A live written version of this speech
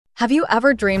Have you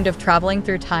ever dreamed of traveling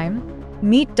through time?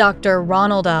 Meet Dr.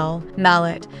 Ronald L.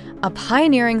 Mallett, a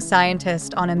pioneering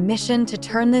scientist on a mission to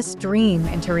turn this dream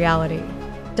into reality.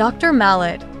 Dr.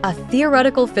 Mallett, a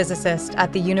theoretical physicist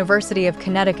at the University of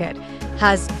Connecticut,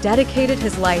 has dedicated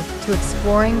his life to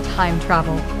exploring time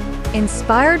travel.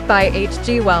 Inspired by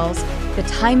H.G. Wells' The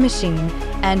Time Machine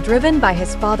and driven by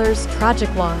his father's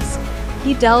tragic loss,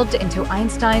 he delved into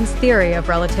Einstein's theory of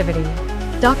relativity.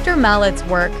 Dr. Mallett's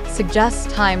work suggests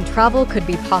time travel could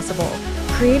be possible,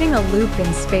 creating a loop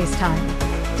in space-time.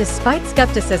 Despite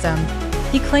skepticism,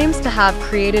 he claims to have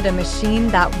created a machine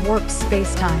that warps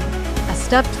space-time, a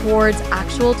step towards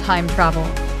actual time travel.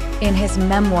 In his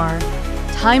memoir,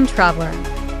 Time Traveler,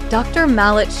 Dr.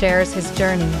 Mallett shares his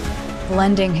journey,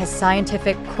 blending his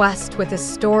scientific quest with a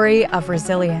story of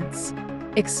resilience.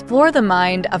 Explore the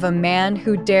mind of a man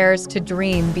who dares to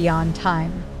dream beyond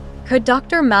time. Could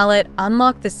Dr. Mallett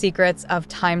unlock the secrets of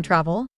time travel?